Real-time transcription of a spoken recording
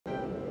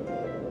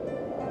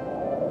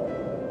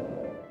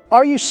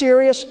Are you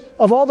serious?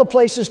 Of all the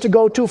places to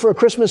go to for a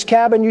Christmas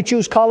cabin, you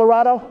choose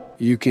Colorado?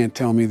 You can't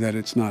tell me that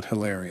it's not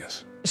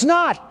hilarious. It's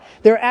not.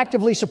 They're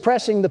actively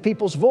suppressing the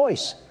people's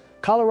voice.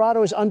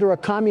 Colorado is under a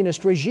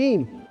communist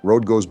regime.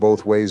 Road goes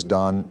both ways,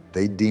 Don.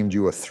 They deemed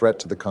you a threat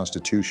to the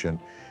Constitution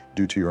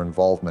due to your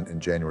involvement in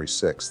January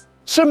 6th.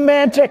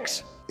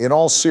 Semantics! In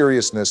all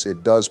seriousness,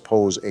 it does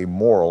pose a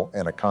moral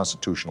and a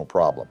constitutional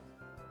problem.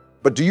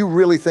 But do you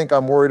really think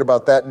I'm worried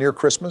about that near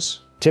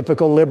Christmas?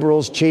 Typical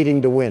liberals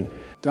cheating to win.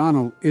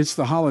 Donald, it's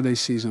the holiday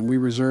season. We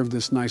reserved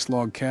this nice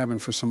log cabin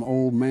for some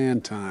old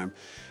man time.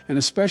 And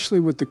especially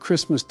with the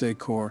Christmas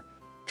decor,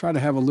 try to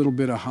have a little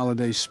bit of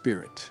holiday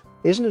spirit.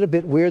 Isn't it a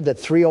bit weird that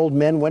 3 old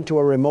men went to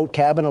a remote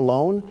cabin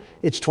alone?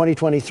 It's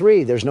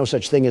 2023. There's no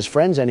such thing as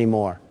friends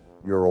anymore.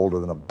 You're older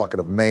than a bucket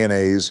of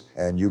mayonnaise,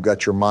 and you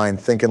got your mind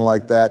thinking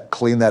like that.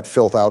 Clean that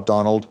filth out,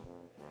 Donald.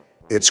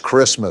 It's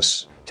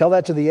Christmas. Tell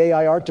that to the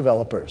AI art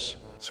developers.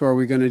 So are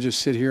we going to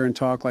just sit here and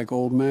talk like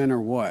old men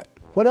or what?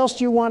 What else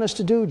do you want us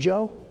to do,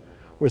 Joe?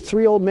 We're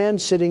 3 old men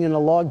sitting in a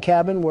log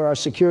cabin where our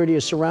security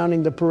is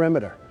surrounding the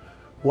perimeter.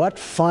 What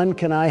fun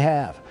can I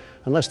have?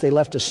 Unless they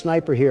left a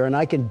sniper here and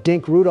I can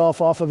dink Rudolph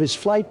off of his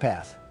flight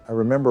path. I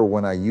remember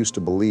when I used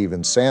to believe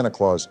in Santa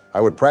Claus, I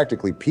would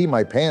practically pee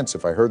my pants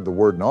if I heard the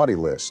word naughty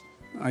list.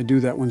 I do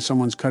that when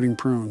someone's cutting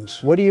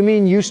prunes. What do you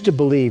mean used to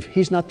believe?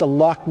 He's not the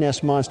Loch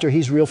Ness monster,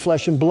 he's real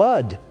flesh and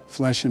blood.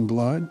 Flesh and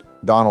blood?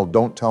 Donald,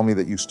 don't tell me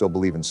that you still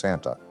believe in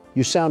Santa.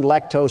 You sound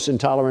lactose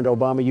intolerant,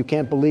 Obama. You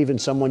can't believe in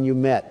someone you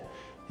met.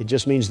 It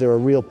just means they're a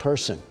real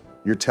person.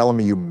 You're telling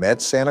me you met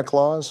Santa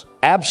Claus?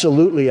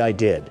 Absolutely I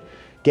did.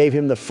 Gave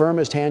him the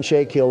firmest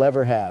handshake he'll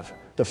ever have,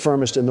 the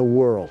firmest in the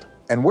world.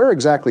 And where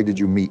exactly did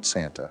you meet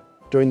Santa?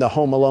 During the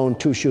Home Alone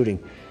 2 shooting.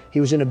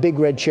 He was in a big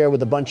red chair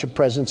with a bunch of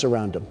presents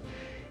around him.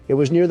 It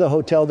was near the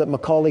hotel that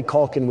Macaulay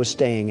Culkin was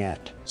staying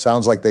at.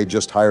 Sounds like they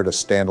just hired a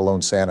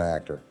standalone Santa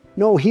actor.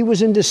 No, he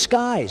was in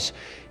disguise.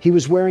 He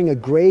was wearing a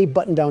gray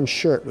button-down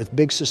shirt with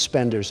big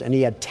suspenders, and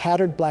he had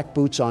tattered black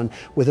boots on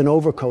with an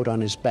overcoat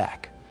on his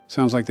back.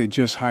 Sounds like they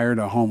just hired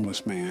a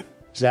homeless man.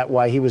 Is that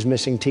why he was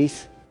missing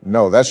teeth?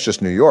 No, that's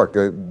just New York,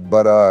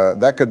 but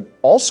that could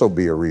also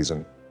be a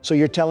reason. So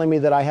you're telling me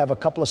that I have a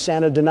couple of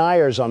Santa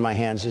deniers on my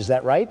hands, is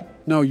that right?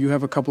 No, you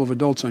have a couple of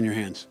adults on your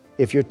hands.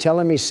 If you're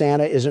telling me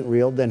Santa isn't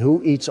real, then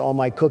who eats all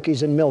my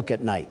cookies and milk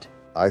at night?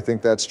 I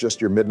think that's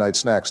just your midnight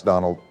snacks,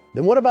 Donald.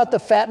 Then what about the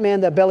fat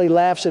man that belly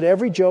laughs at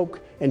every joke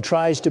and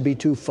tries to be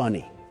too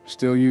funny?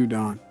 Still you,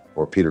 Don.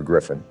 Or Peter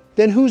Griffin.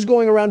 Then who's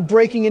going around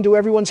breaking into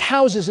everyone's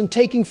houses and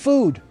taking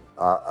food?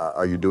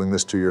 Are you doing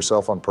this to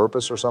yourself on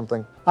purpose or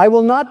something? I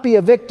will not be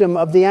a victim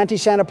of the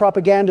anti-Santa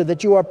propaganda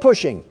that you are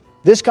pushing.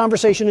 This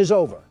conversation is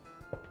over.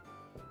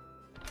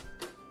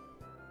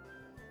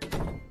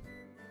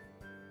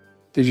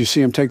 Did you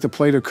see him take the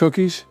plate of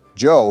cookies?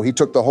 Joe, he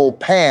took the whole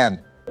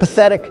pan.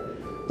 Pathetic.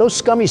 Those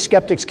scummy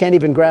skeptics can't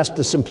even grasp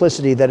the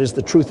simplicity that is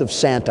the truth of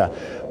Santa.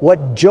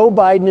 What Joe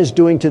Biden is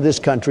doing to this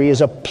country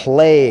is a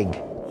plague.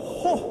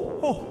 Ho,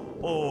 ho,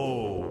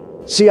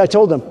 ho. See, I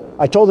told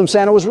them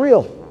Santa was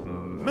real.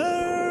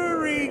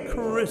 Merry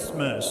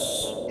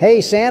Christmas.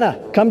 Hey,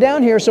 Santa, come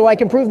down here so I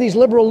can prove these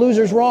liberal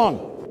losers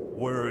wrong.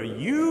 Were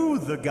you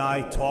the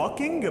guy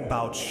talking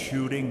about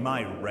shooting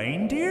my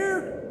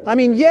reindeer? I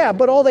mean, yeah,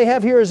 but all they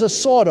have here is a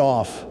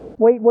sawed-off.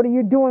 Wait, what are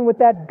you doing with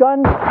that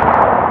gun?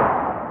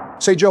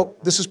 Say, Joe,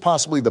 this is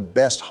possibly the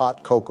best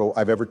hot cocoa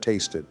I've ever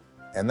tasted.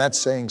 And that's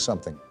saying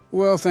something.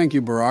 Well, thank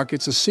you, Barack.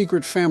 It's a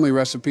secret family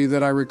recipe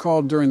that I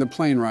recalled during the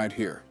plane ride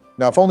here.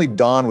 Now, if only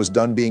Don was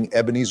done being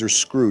Ebenezer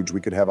Scrooge, we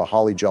could have a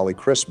holly jolly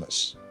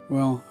Christmas.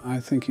 Well, I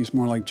think he's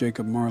more like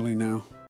Jacob Marley now.